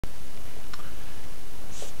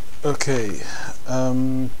Okay,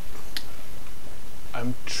 I'm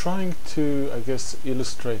trying to, I guess,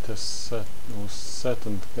 illustrate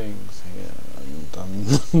certain things here, and I'm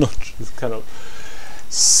not just kind of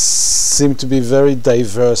seem to be very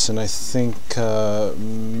diverse, and I think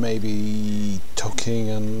maybe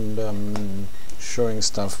talking and showing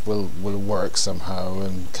stuff will work somehow,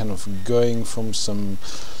 and kind of going from some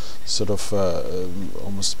sort of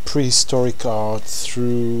almost prehistoric art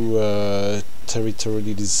through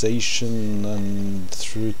territorialization and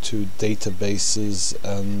through to databases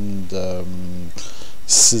and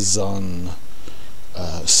Cezanne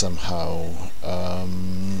somehow.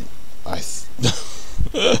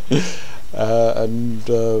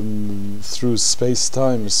 And through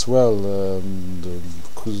space-time as well,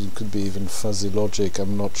 could be even fuzzy logic,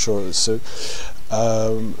 I'm not sure. So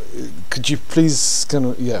could you please kind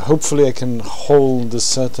of, hopefully I can hold a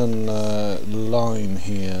certain line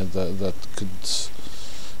here that could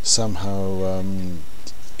somehow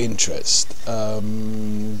interest,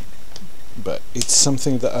 but it's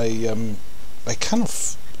something that I kind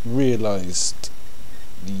of realized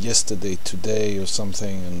yesterday, today or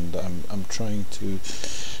something, and I'm trying to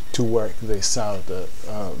work this out.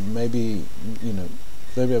 Maybe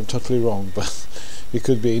maybe I'm totally wrong, but it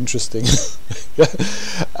could be interesting.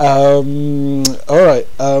 All right.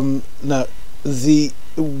 Now,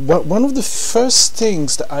 one of the first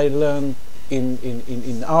things that I learned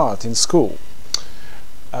in art in school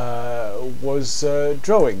was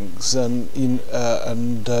drawings, and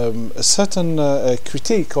a certain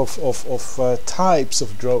critique of types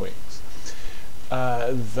of drawings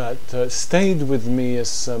that stayed with me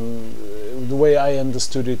as the way I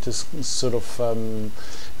understood it as sort of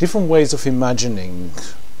different ways of imagining.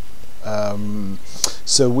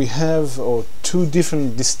 So we have two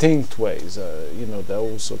different distinct ways. There are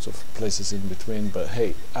all sorts of places in between, but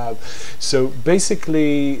hey. So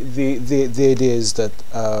basically, the idea is that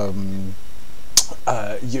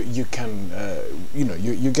you can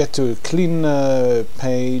you get to a clean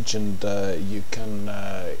page, and you can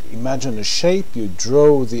imagine a shape. You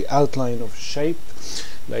draw the outline of a shape.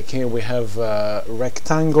 Like here we have a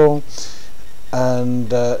rectangle, and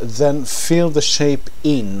then fill the shape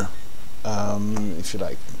in, if you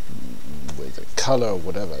like, with a color or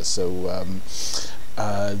whatever. So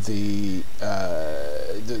the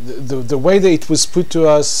way that it was put to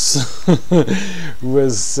us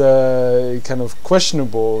was kind of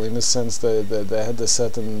questionable, in a sense that they had a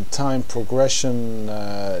certain time progression.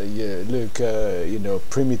 Look,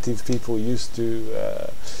 primitive people used to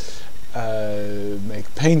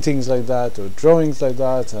make paintings like that, or drawings like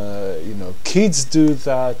that. Kids do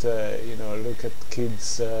that. Look at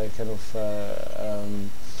kids kind of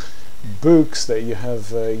books that you have,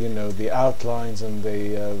 the outlines, and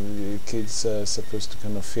the kids are supposed to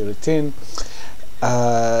kind of fill it in.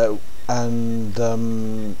 And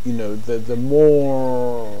the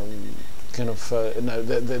more kind of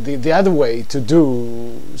the other way to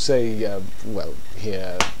do, say, well,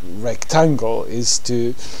 here rectangle, is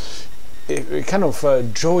to kind of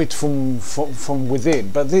draw it from within.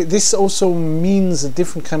 But this also means a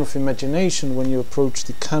different kind of imagination when you approach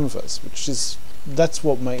the canvas, that's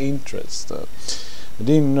what my interest. I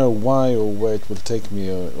didn't know why or where it will take me,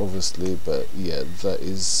 obviously, but yeah, that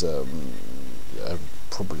is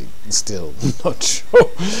probably still not sure.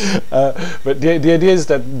 But the idea is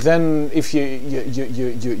that then, if you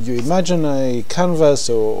imagine a canvas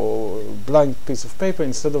or blank piece of paper,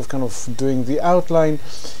 instead of kind of doing the outline,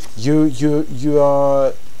 you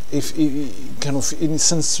are kind of, in a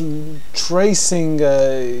sense, tracing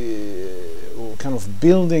or kind of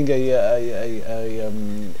building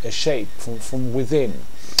a shape from within,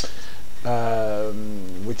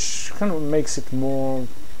 which kind of makes it more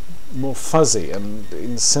fuzzy, and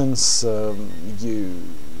in a sense,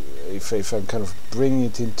 if I kind of bring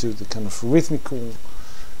it into the kind of rhythmical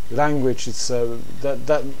language, it's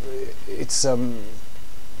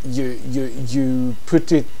you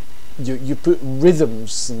put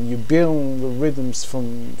rhythms, and you build the rhythms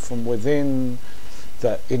from within,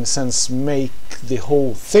 that in a sense make the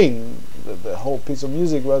whole thing, the whole piece of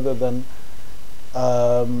music, rather than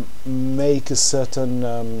make a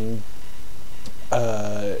certain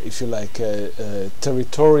if you like,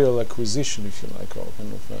 territorial acquisition, if you like, or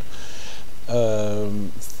kind of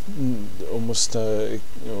almost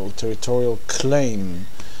territorial claim,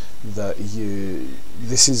 that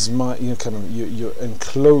this is my, you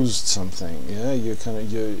enclosed something. You kind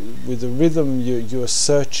of, with the rhythm, you're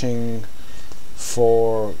searching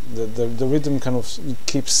for the rhythm, kind of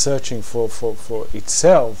keeps searching for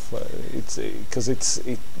itself. It's because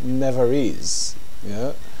it never is.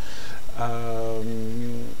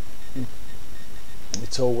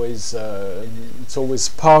 it's always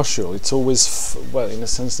partial. It's always well, in a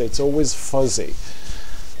sense that it's always fuzzy.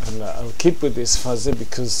 And I'll keep with this fuzzy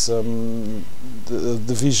because the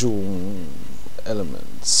visual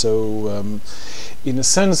element. So in a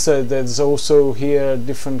sense, there's also here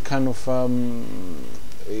different kind of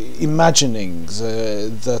imaginings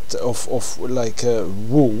that of like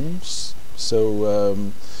rules. So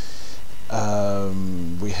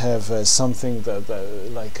we have something that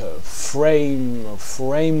like a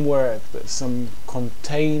framework, some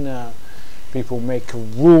container. People make a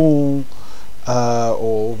rule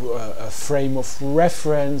or a frame of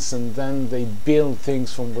reference, and then they build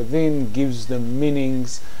things from within, gives them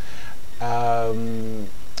meanings. And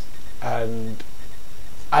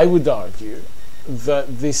I would argue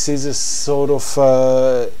that this is a sort of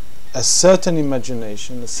a certain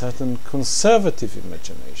imagination, a certain conservative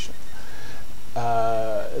imagination,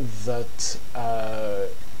 that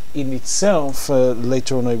in itself,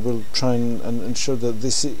 later on I will try and show that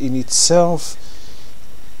this in itself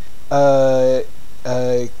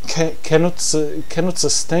cannot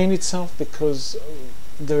sustain itself, because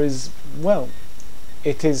there is, well,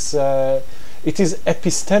 it is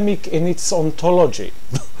epistemic in its ontology.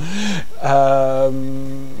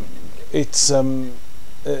 It's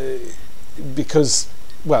because,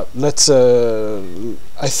 well, let's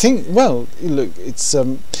I think, well, look, it's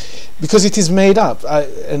because it is made up,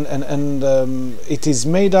 and it is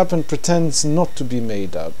made up and pretends not to be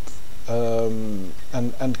made up, and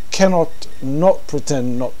cannot not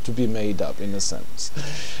pretend not to be made up, in a sense.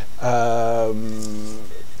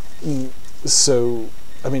 So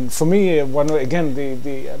I mean, for me, again,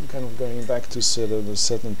 I'm kind of going back to sort of a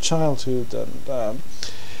certain childhood, and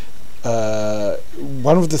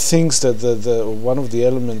one of the things that one of the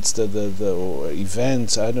elements that or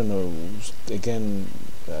events, I don't know, again,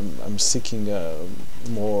 I'm seeking a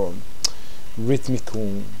more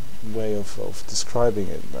rhythmical way of describing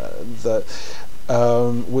it, that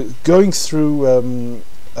with going through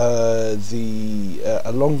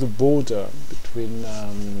along the border between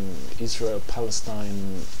Israel,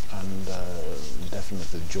 Palestine, and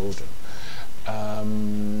definitely Jordan.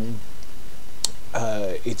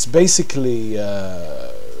 It's basically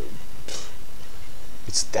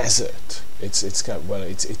it's desert. It's got, well,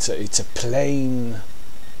 it's a plain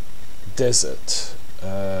desert.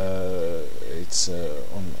 It's and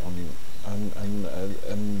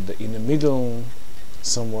in the middle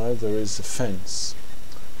somewhere there is a fence.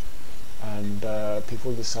 And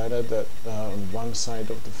people decided that on one side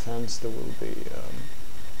of the fence there will be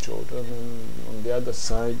Jordan, and on the other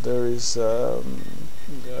side there is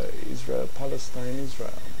Israel, Palestine,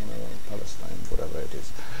 Palestine, whatever it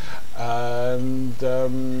is. And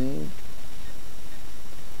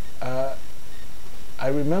I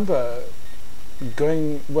remember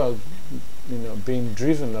going, well, you know, being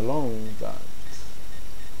driven along that.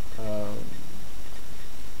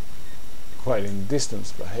 Quite in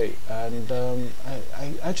distance, but hey, and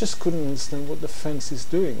I just couldn't understand what the fence is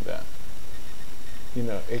doing there. You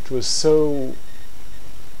know, it was so,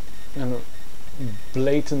 you know,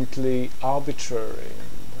 blatantly arbitrary,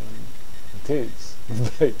 and it is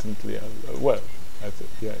blatantly, well,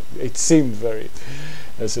 yeah, it seemed very,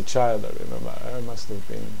 as a child, I remember, I must have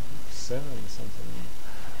been 7 or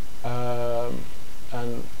something,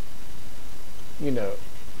 and, you know,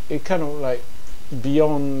 it kind of like,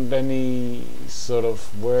 beyond any sort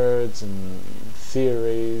of words and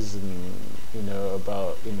theories, and, you know,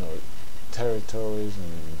 about, you know, territories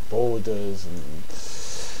and borders and,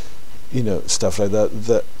 you know, stuff like that,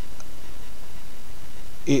 that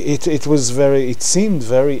it was very, it seemed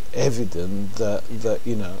very evident that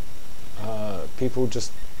you know, people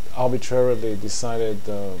just arbitrarily decided,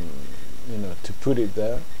 you know, to put it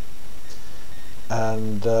there,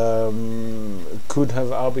 and could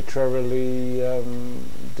have arbitrarily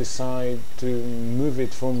decide to move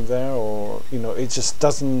it from there, or, you know, it just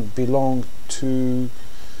doesn't belong to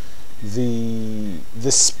the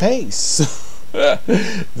space.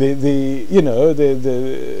 the you know,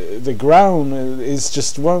 the ground is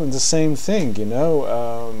just one and the same thing, you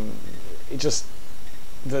know. It just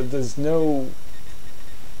there's no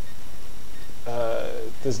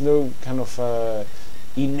kind of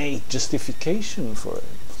innate justification for it,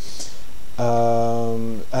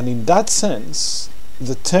 and in that sense,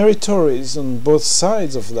 the territories on both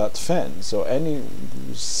sides of that fence, or any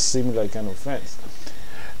similar kind of fence,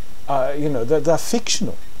 you know, they're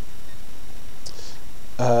fictional,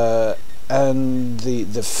 and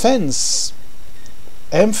the fence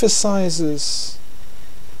emphasizes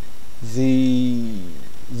the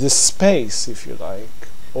space, if you like,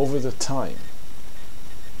 over the time.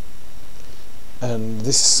 and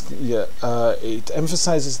this it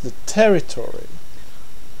emphasizes the territory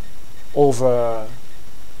over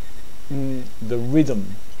the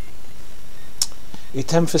rhythm.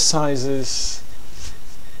 It emphasizes,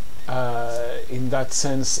 in that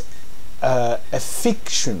sense, a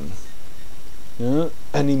fiction,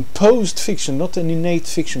 an imposed fiction, not an innate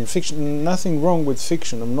fiction. Fiction, nothing wrong with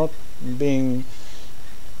fiction. I'm not being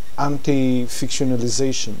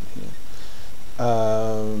anti-fictionalization here.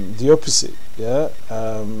 The opposite.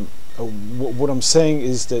 What I'm saying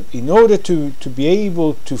is that in order to be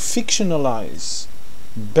able to fictionalize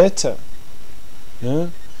better,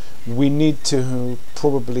 we need to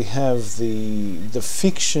probably have the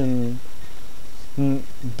fiction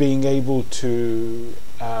being able to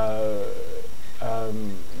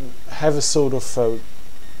have a sort of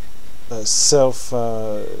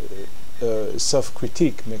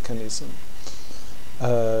self-critique mechanism,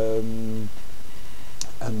 and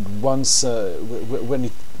once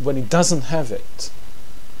when it doesn't have it,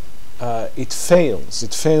 it fails.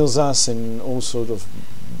 It fails us in all sort of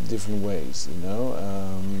different ways,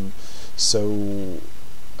 so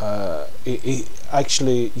it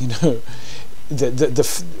actually,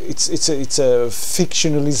 it's a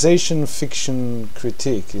fictionalization, fiction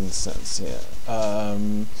critique in a sense,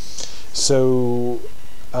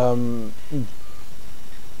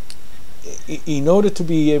 in order to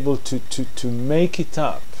be able to make it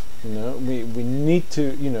up, we need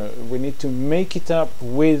to make it up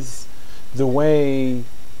with the way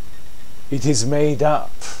it is made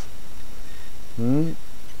up.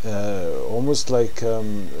 Almost like,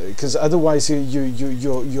 because otherwise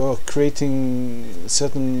you're creating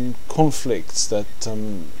certain conflicts that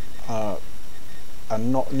are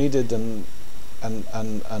not needed and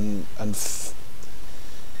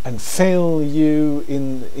fail you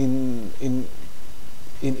in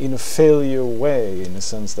a failure way, in a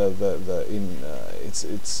sense that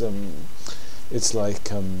it's like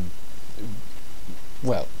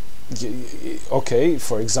well, okay,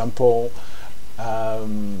 for example,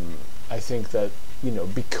 I think that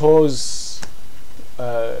because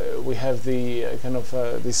we have the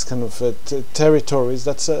this kind of territories.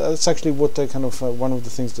 That's actually what I one of the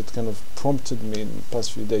things that kind of prompted me in the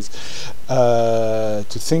past few days to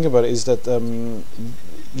think about it, is that the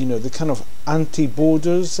kind of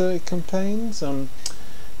anti-borders campaigns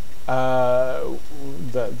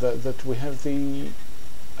that we have,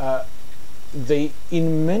 they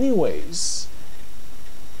in many ways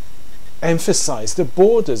emphasize the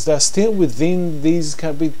borders. They're still within these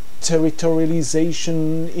kind of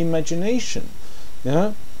territorialization imagination,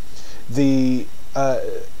 and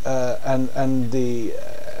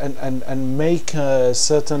make a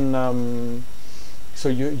certain so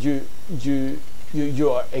you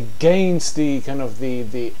are against the kind of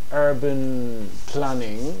the urban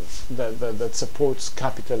planning that supports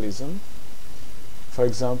capitalism, for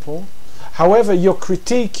example. However, your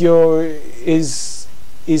critique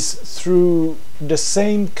is through the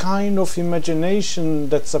same kind of imagination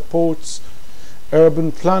that supports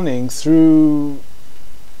urban planning, through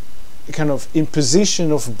a kind of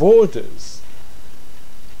imposition of borders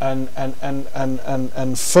and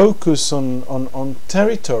focus on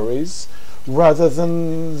territories rather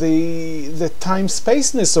than the time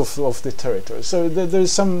spaceness of the territory. So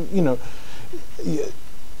there's some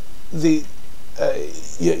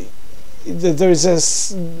there is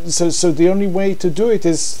so the only way to do it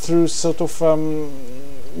is through sort of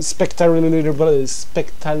spectacular,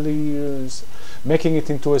 making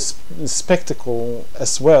it into a spectacle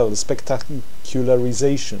as well,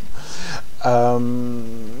 spectacularization.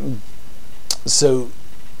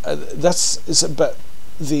 But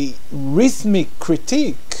the rhythmic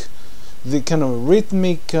critique, the kind of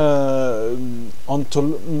rhythmic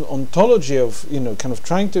ontology of kind of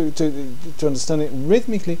trying to understand it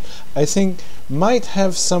rhythmically, I think might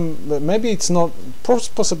have some, maybe it's not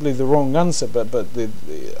possibly the wrong answer, but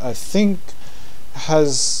I think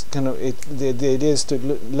has kind of the idea is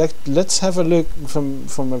to let's have a look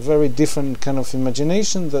from a very different kind of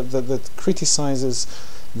imagination that criticizes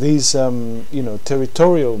these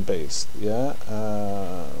territorial based,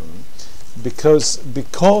 because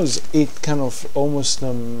it kind of almost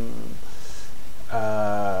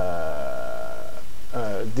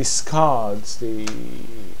discards the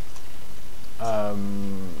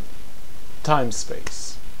time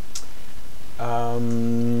space.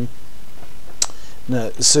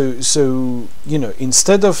 Now, so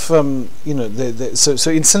instead of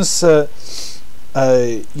so in sense the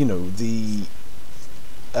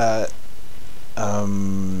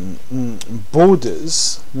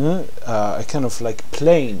borders are kind of like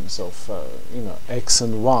planes of X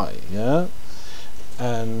and Y,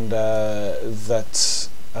 and that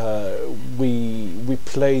we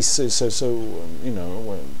place you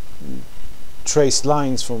know, trace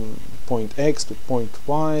lines from point X to point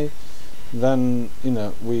Y, then you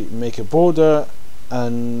know we make a border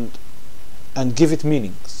and give it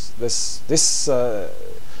meanings. This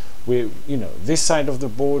we, you know, this side of the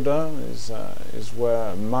border is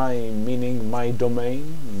where my meaning, my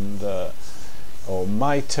domain, and or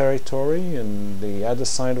my territory, and the other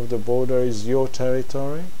side of the border is your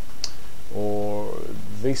territory. Or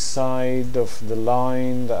this side of the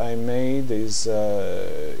line that I made is,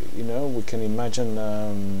 you know, we can imagine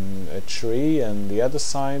a tree, and the other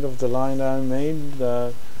side of the line that I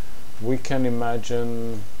made, we can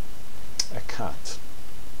imagine a cat.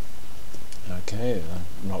 Okay,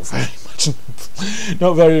 not very imaginative,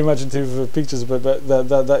 not very imaginative pictures, but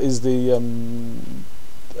that is the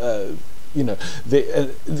you know, the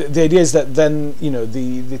idea is that then, you know,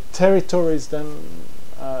 the territories then,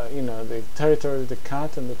 you know, the territory of the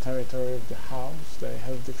cat and the territory of the house, they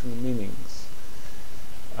have different meanings.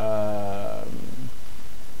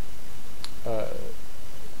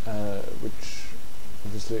 Which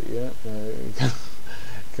obviously, yeah, you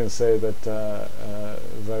can say that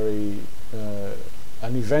very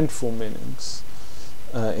uneventful meanings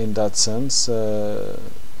in that sense,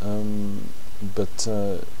 but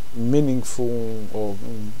meaningful or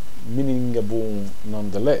meaningable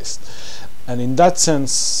nonetheless. And in that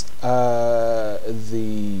sense, I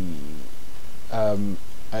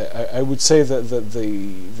would say that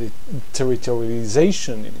the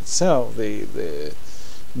territorialization in itself, the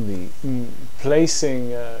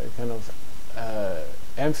placing kind of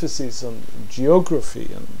emphasis on geography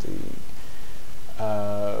and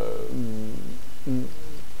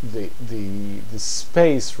the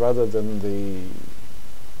space rather than the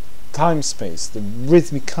time space, the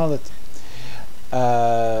rhythmicality.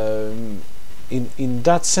 In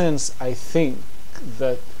that sense, I think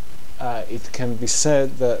that it can be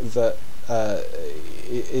said that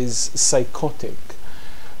it is psychotic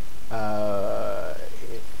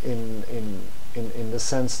in the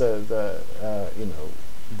sense that you know,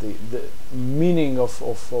 the meaning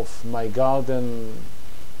of my garden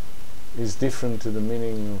is different to the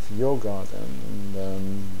meaning of your garden,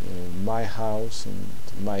 and you know, my house and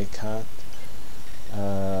my cat,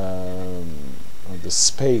 or the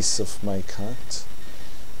space of my cat,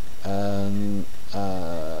 and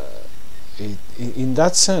in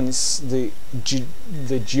that sense, the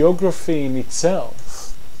geography in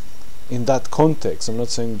itself, in that context, I'm not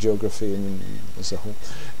saying geography as a whole,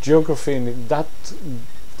 geography in that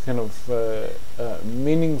kind of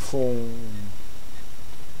meaningful,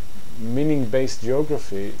 meaning-based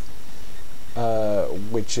geography,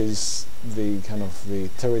 which is the kind of the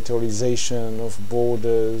territorialization of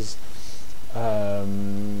borders,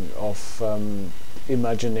 of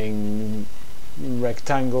imagining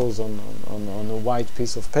rectangles on a white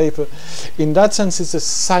piece of paper. In that sense, it's a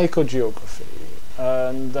psychogeography,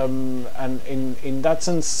 and in that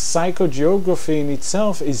sense, psychogeography in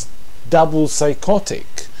itself is double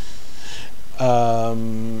psychotic,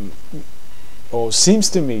 or seems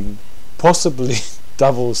to me possibly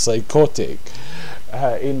double psychotic,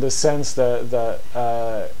 in the sense that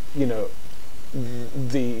you know,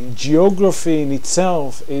 the geography in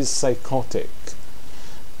itself is psychotic.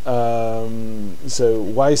 So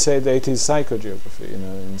why say that it is psychogeography? You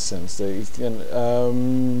know, in the sense that it can,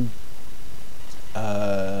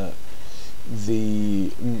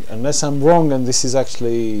 unless I'm wrong, and this is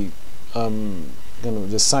actually you know,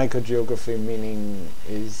 the psychogeography meaning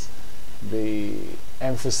is the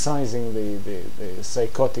emphasizing the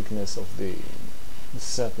psychoticness of the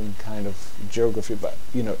certain kind of geography. But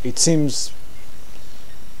you know, it seems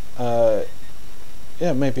yeah,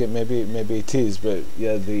 maybe it is, but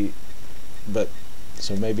yeah, but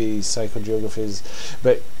so maybe psychogeography is,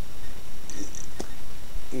 but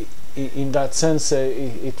in that sense,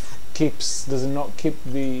 it does not keep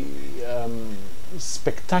the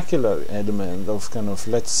spectacular element of kind of,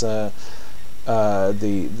 let's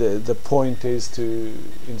the point is to,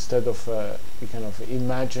 instead of kind of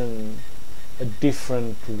imagine a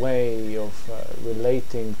different way of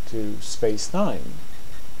relating to space-time.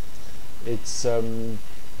 It's a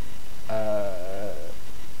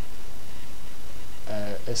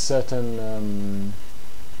certain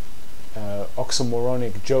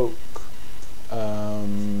oxymoronic joke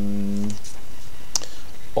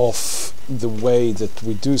of the way that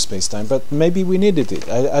we do space-time, but maybe we needed it.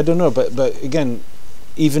 I don't know, but again,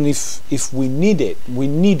 even if we needed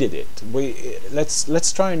it.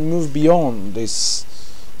 Let's try and move beyond this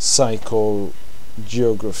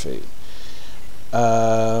psychogeography.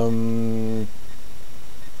 And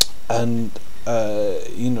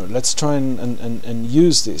let's try and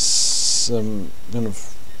use this kind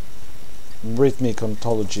of rhythmic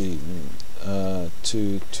ontology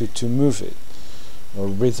to move it, or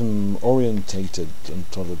rhythm orientated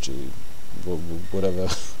ontology, whatever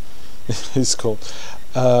it's called.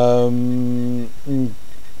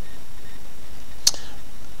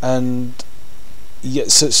 And yeah,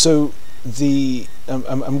 so the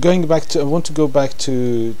I'm going back to, I want to go back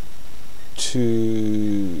to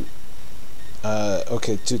the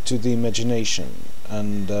imagination,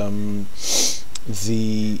 and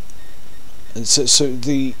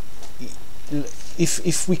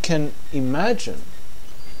if we can imagine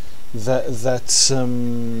that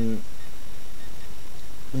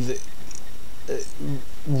the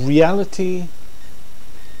reality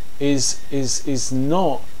is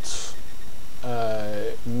not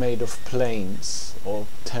made of planes or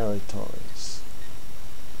territories.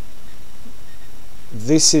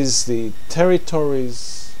 This is the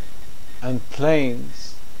territories and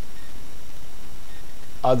planes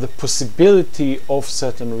are the possibility of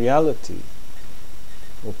certain reality,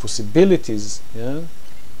 or possibilities, yeah,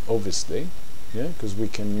 obviously, yeah, because we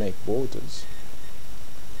can make borders.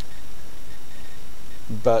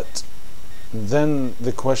 But then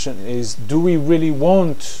the question is, do we really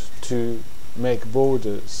want to make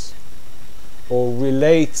borders, or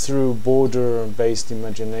relate through border-based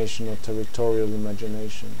imagination or territorial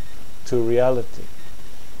imagination to reality?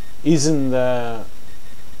 Isn't there,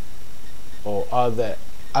 or are there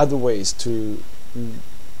other ways to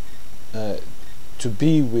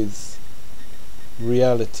be with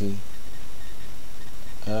reality?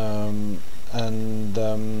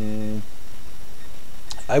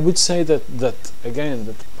 I would say that again,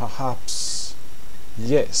 that perhaps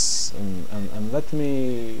yes, and let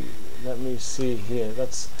me see here.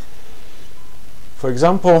 That's, for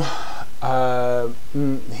example,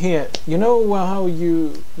 here, you know how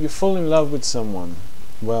you fall in love with someone.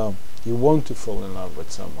 Well, you want to fall in love with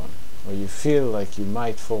someone, or you feel like you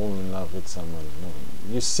might fall in love with someone.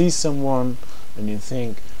 You see someone and you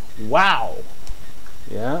think, wow,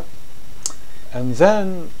 yeah, and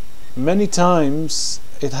then many times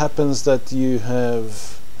it happens that you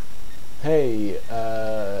have, hey,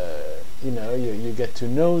 you get to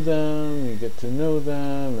know them,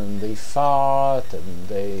 and they fart, and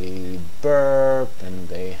they burp, and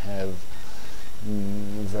they have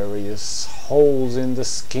various holes in the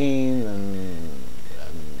skin, and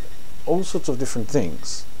all sorts of different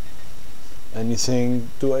things. And you think,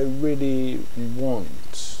 do I really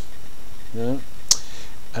want? Yeah?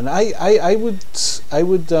 And I would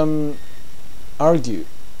argue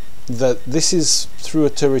that this is through a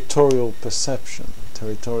territorial perception,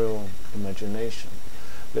 territorial imagination.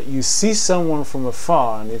 That you see someone from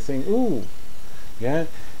afar and you think, ooh, yeah,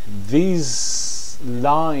 these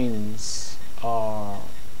lines are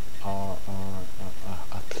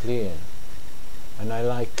clear, and I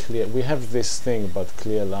like clear. We have this thing about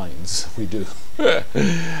clear lines, we do.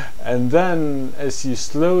 And then as you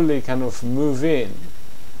slowly kind of move in,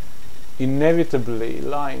 inevitably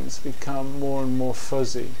lines become more and more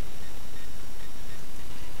fuzzy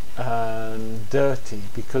and dirty,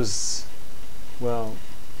 because, well,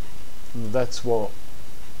 that's what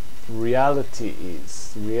reality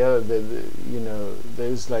is.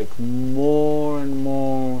 There's like more and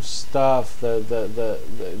more stuff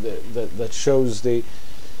that shows the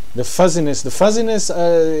fuzziness. The fuzziness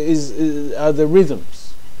are the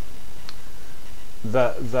rhythms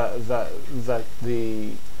that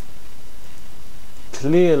the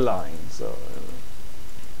clear lines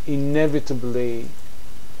inevitably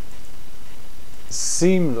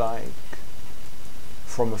seem like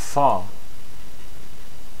from afar.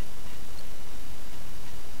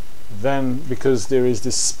 Then, because there is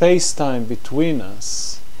this space-time between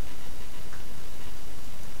us,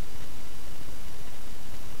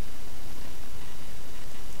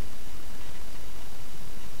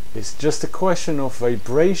 it's just a question of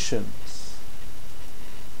vibrations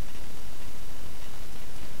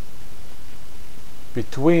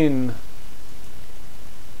between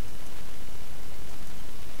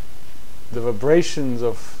the vibrations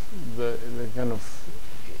of the kind of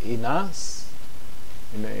in us,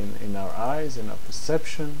 in our eyes, in our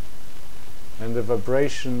perception, and the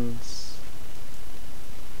vibrations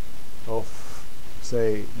of,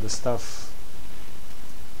 say, the stuff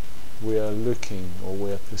we are looking, or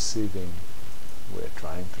we are perceiving, we are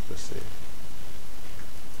trying to perceive.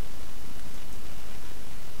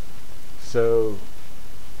 So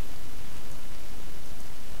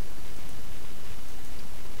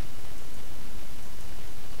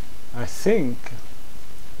I think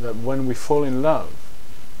that when we fall in love,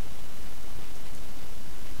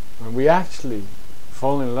 when we actually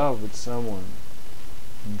fall in love with someone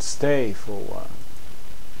and stay for a while,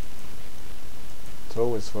 it's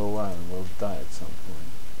always for a while, and we'll die at some point.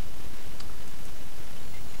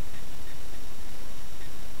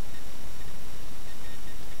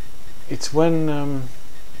 It's when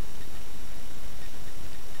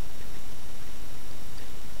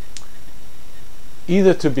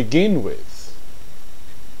either to begin with,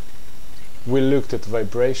 we looked at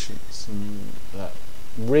vibrations and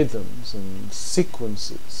rhythms and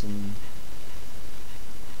sequences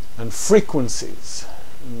and frequencies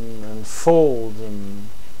and fold and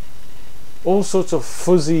all sorts of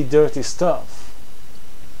fuzzy, dirty stuff,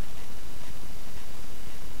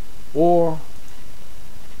 or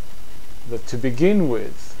that to begin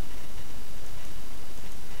with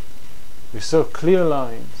we saw clear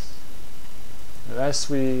lines, and as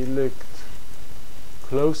we looked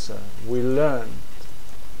closer we learned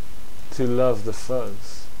to love the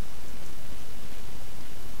fuzz.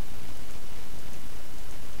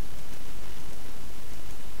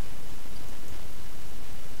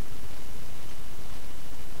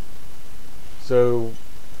 So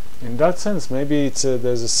in that sense maybe it's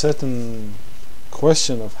there's a certain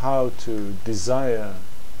question of how to desire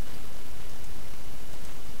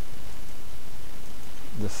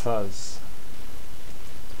the fuzz.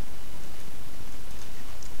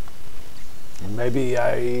 And maybe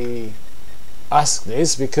I ask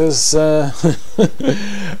this because I'm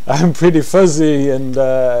pretty fuzzy, and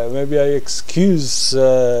maybe I excuse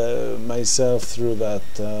myself through that.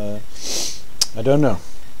 I don't know.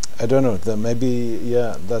 That maybe,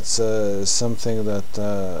 yeah, that's something that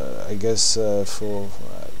I guess for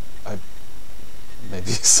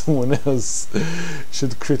maybe someone else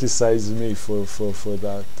should criticize me for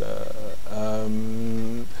that.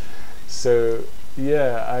 So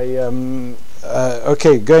yeah, I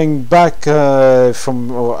okay, going back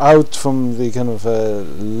from or out from the kind of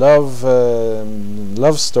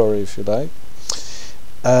love story, if you like.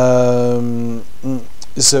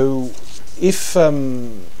 So if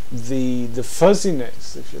the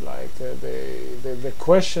fuzziness, if you like, the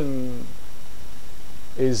question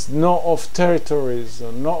is not of territories,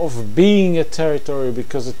 or not of being a territory,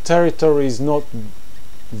 because a territory is not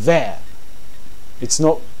there. It's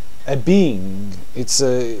not a being. It's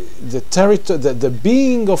the territory. The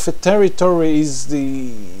being of a territory is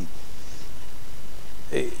the,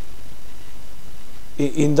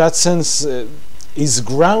 in that sense, is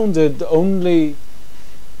grounded only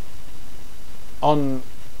on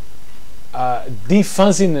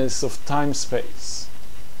defuzziness of time-space,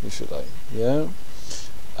 if you like, yeah,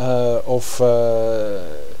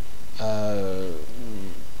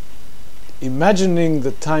 imagining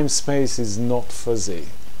the time-space is not fuzzy,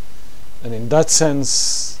 and in that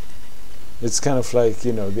sense, it's kind of like,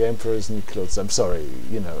 you know, the emperor's new clothes. I'm sorry,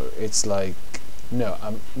 you know, it's like, no,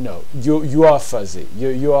 no, you are fuzzy.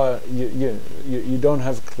 You don't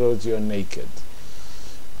have clothes. You're naked.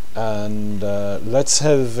 And let's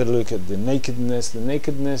have a look at the nakedness. The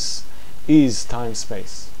nakedness is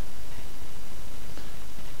time-space,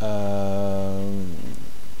 and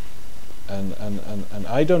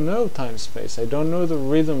I don't know time-space. I don't know the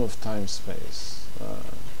rhythm of time-space.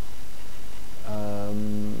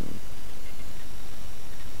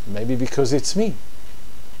 Maybe because it's me.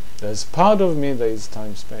 There's part of me that is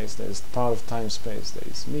time-space. There's part of time-space that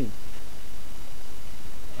is me.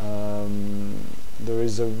 There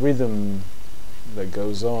is a rhythm that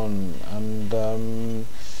goes on, and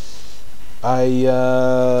I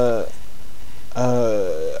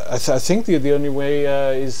think the only way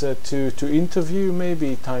is to interview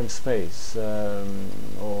maybe time-space,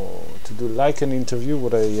 or to do like an interview,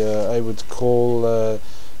 what I would call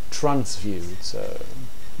trance view. It's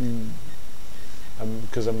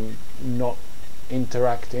because I'm not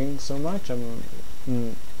interacting so much. I'm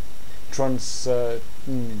transferring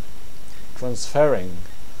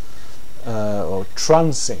or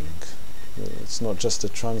trancing. It's not just a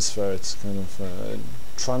transfer, it's kind of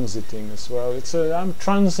transiting as well. It's I'm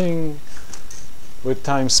trancing with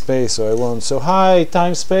time-space, so I want. So hi,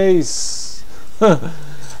 time-space. How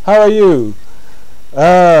are you?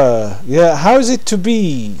 Yeah, how is it to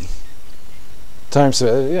be?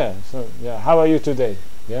 Time-space. Yeah. So yeah, how are you today?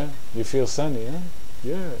 Yeah, you feel sunny, huh?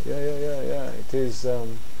 Yeah. It is.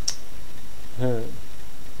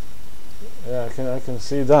 Yeah, I can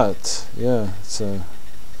see that. Yeah, it's a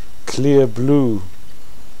clear blue.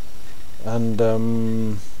 And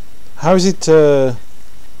how is it?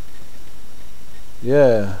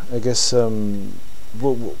 Yeah, I guess. What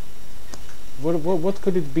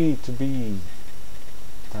could it be to be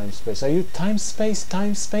time-space? Are you time-space?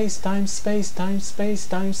 Time-space? Time-space? Time-space?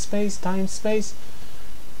 Time-space? Time-space?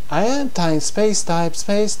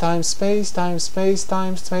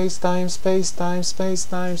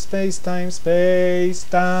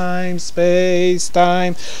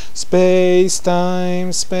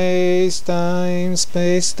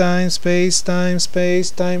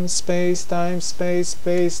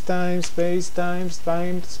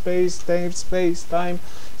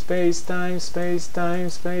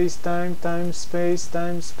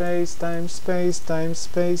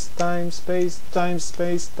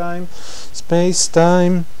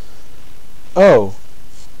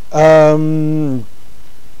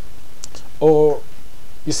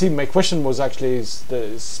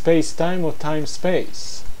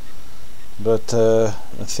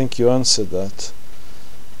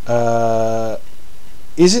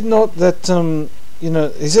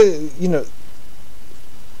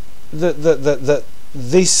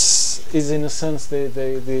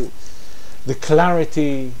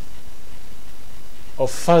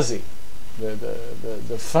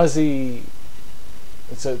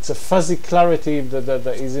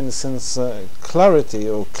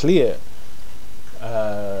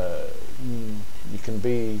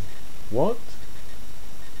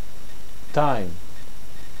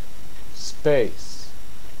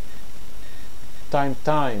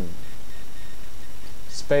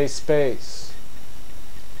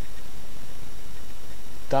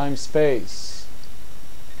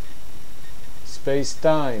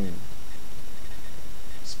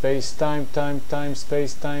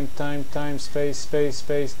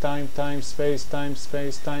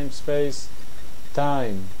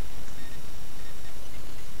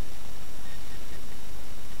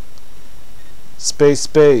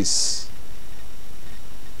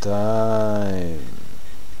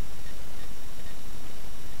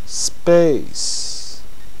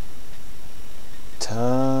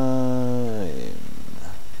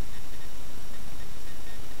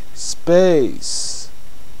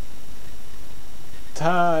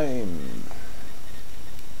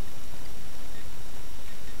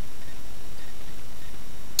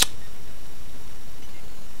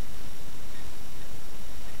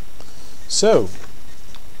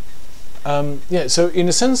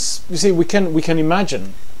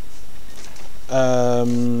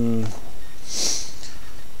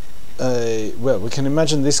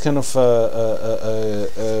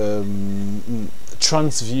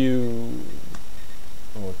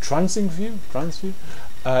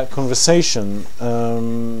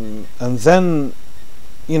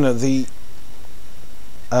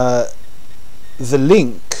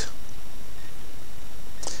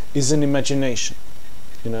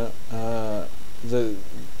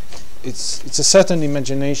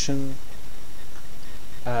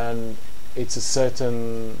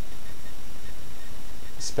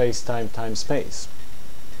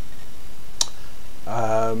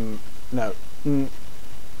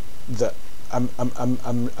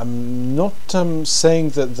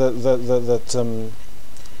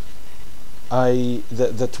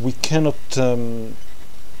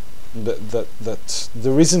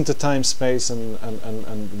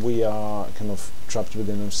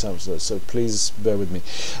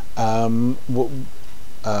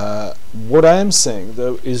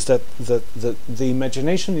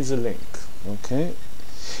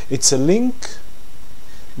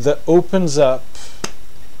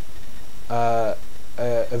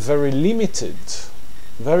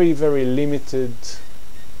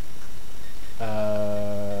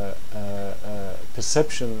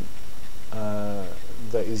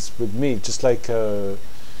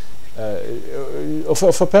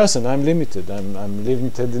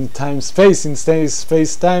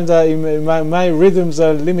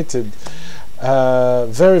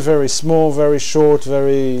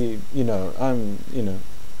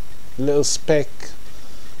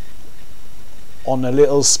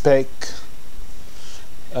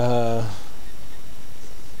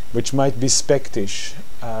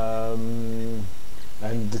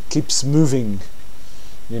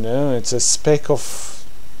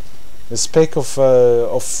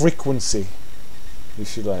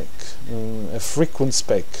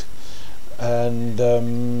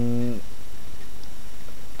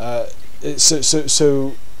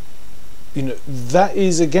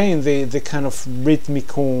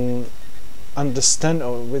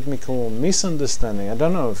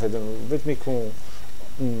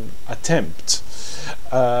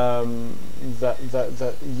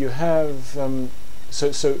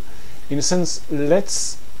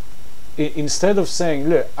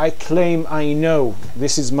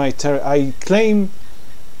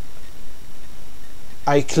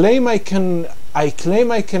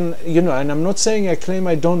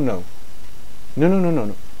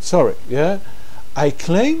 sorry, yeah, I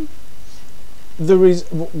claim there is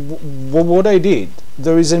what I did.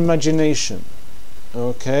 There is imagination.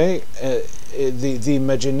 Okay, the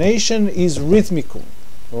imagination is rhythmical.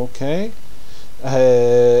 Okay,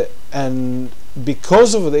 and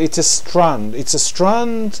because of it, it's a strand. It's a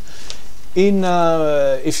strand in,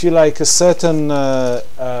 if you like, a certain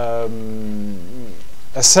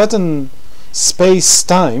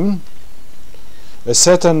space-time, a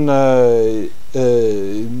certain,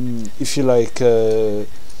 if you like,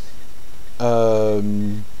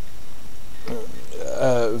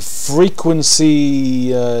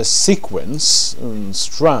 frequency sequence and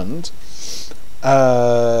strand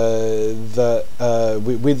that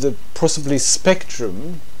with the possibly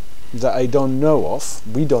spectrum that I don't know of.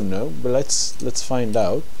 We don't know, but let's find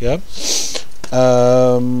out. Yeah.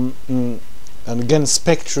 And again,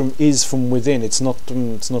 spectrum is from within. It's not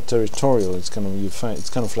territorial. It's kind of, you find, it's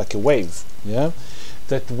kind of like a wave. Yeah,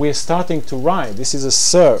 that we're starting to ride. This is a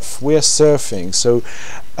surf. We're surfing. So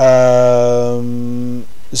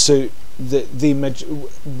so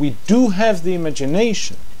we do have the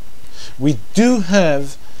imagination. We do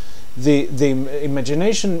have the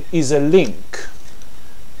imagination is a link,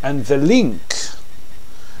 and the link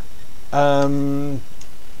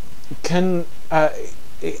can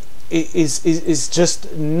is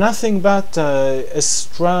just nothing but a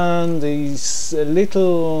strand, is a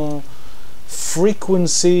little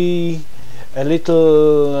frequency, a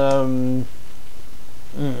little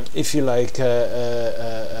if you like, a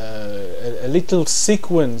little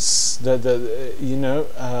sequence that you know,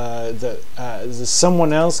 that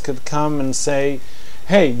someone else could come and say,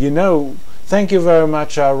 hey, you know, thank you very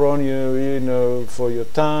much, Aaron, you know, for your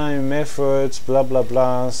time, efforts, blah blah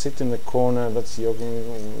blah. Sit in the corner. That's your,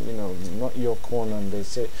 you know, not your corner. And they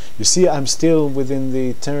say, you see, I'm still within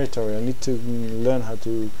the territory. I need to learn how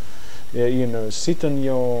to, you know, sit on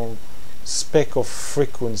your speck of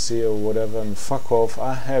frequency or whatever, and fuck off.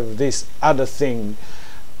 I have this other thing,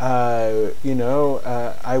 you know,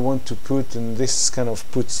 I want to put, and this kind of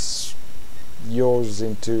puts yours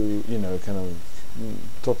into, you know, kind of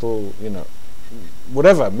total, you know,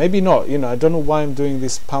 whatever. Maybe not, you know, I don't know why I'm doing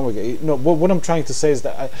this power game. No, what I'm trying to say is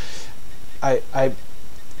that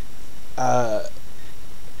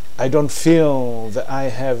I don't feel that I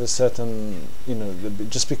have a certain, you know,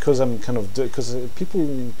 just because I'm kind of, because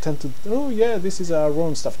people tend to, oh yeah, this is our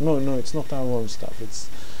own stuff. No, it's not our own stuff.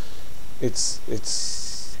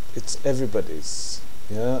 It's everybody's.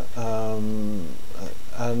 Yeah,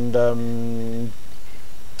 and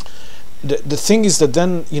the thing is that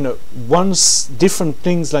then, you know, once different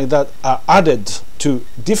things like that are added to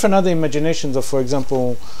different other imaginations of, for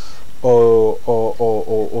example,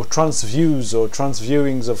 or trans views or trans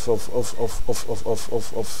viewings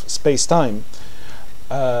of space-time,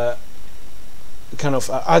 kind of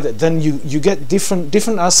added, then you get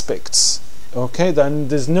different aspects. Okay, then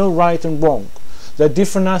there's no right and wrong. There are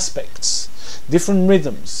different aspects, different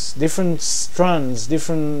rhythms, different strands,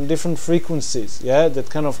 different frequencies, yeah, that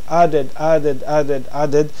kind of added,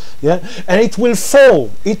 yeah, and it will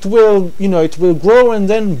fall, it will, you know, it will grow, and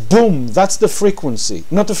then boom, that's the frequency,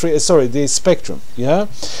 not the the spectrum, yeah.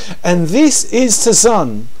 And this is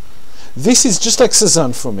Cézanne. This is just like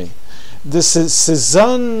Cézanne for me. The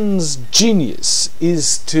Cézanne's genius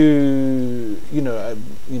is to, you know,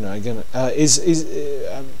 again,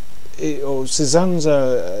 or Cézanne's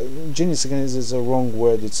genius, again, is a wrong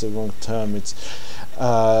word, it's a wrong term. It's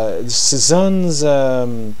Cézanne's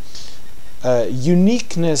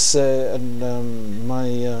uniqueness and my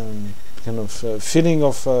kind of feeling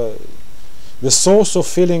of the source of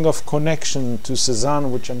feeling of connection to Cézanne,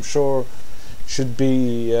 which I'm sure should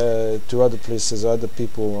be to other places, other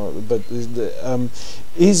people, but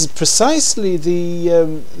is precisely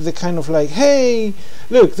the kind of like, hey,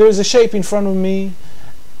 look, there is a shape in front of me,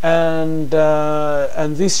 and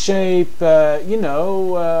this shape, you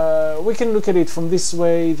know, we can look at it from this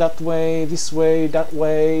way, that way, this way, that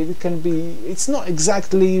way. It can be, it's not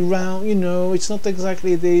exactly round, you know, it's not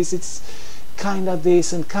exactly this, it's kind of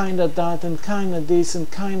this and kind of that and kind of this and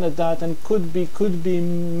kind of that, and could be,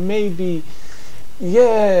 maybe,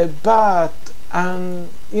 yeah, but, and,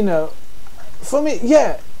 you know, for me,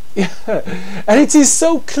 yeah, and it is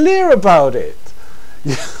so clear about it.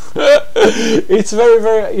 It's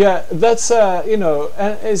very, yeah, that's you know,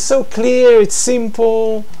 and it's so clear, it's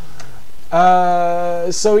simple.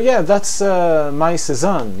 So yeah, that's my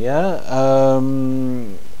Cézanne. Yeah,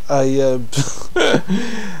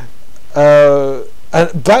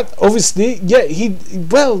 but obviously, yeah, he,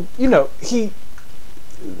 well, you know, he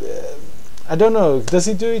I don't know. Does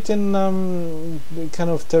he do it in kind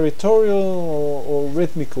of territorial or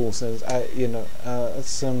rhythmical sense?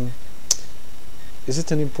 It's is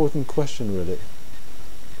it an important question, really?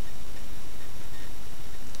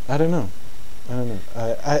 I don't know. I don't know.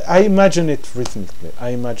 I imagine it rhythmically.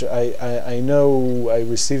 I know I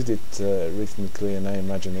received it rhythmically, and I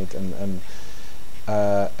imagine it, and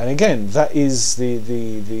again, that is the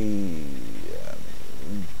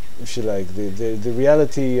if you like, the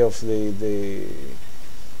reality of the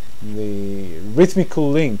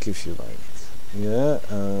rhythmical link, if you like. Yeah,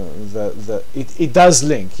 it does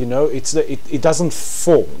link. It doesn't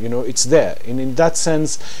fall. It's there, and in that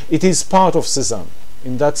sense, it is part of Cézanne.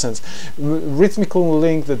 In that sense, rhythmical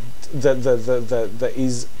link that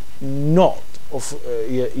is not of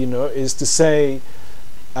is to say,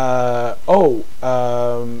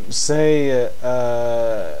 say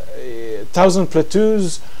 1,000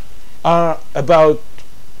 plateaus are about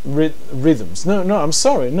rhythms. No, I'm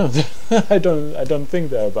sorry. No, I don't think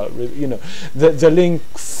they're about the link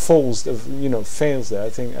falls. Fails there. I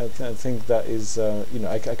think that is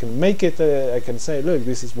I can make it. I can say, look,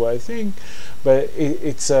 this is what I think, but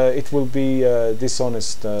it will be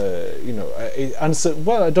dishonest.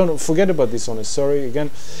 Well, I don't forget about dishonest. Sorry again.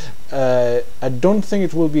 I don't think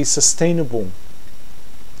it will be sustainable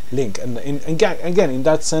link, and again in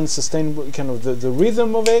that sense, sustainable kind of the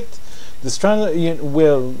rhythm of it. The strand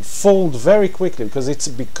will fold very quickly because it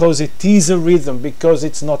is a rhythm, because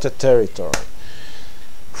it's not a territory.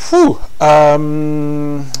 Whew.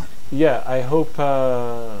 Yeah, I hope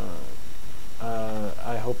I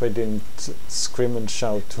didn't scream and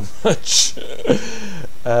shout too much.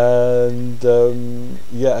 And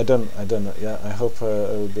yeah, I don't know. Yeah, I hope I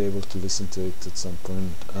will be able to listen to it at some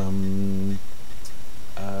point.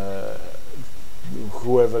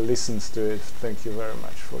 Whoever listens to it, thank you very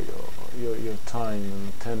much for your time and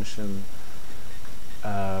attention,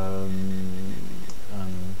 yeah,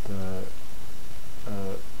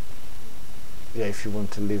 if you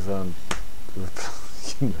want to leave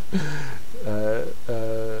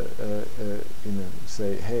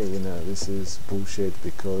say, hey, this is bullshit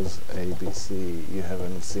because ABC, you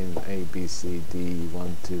haven't seen ABCD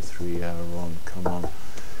 1 2 3 are wrong, come on.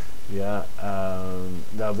 Yeah,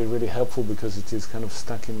 that'll be really helpful because it is kind of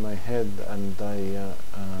stuck in my head, and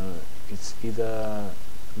it's either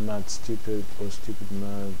mad stupid or stupid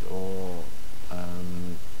mad, or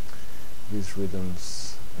these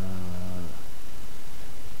rhythms.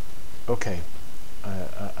 Okay,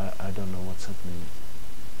 I don't know what's happening.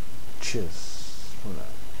 Cheers for now.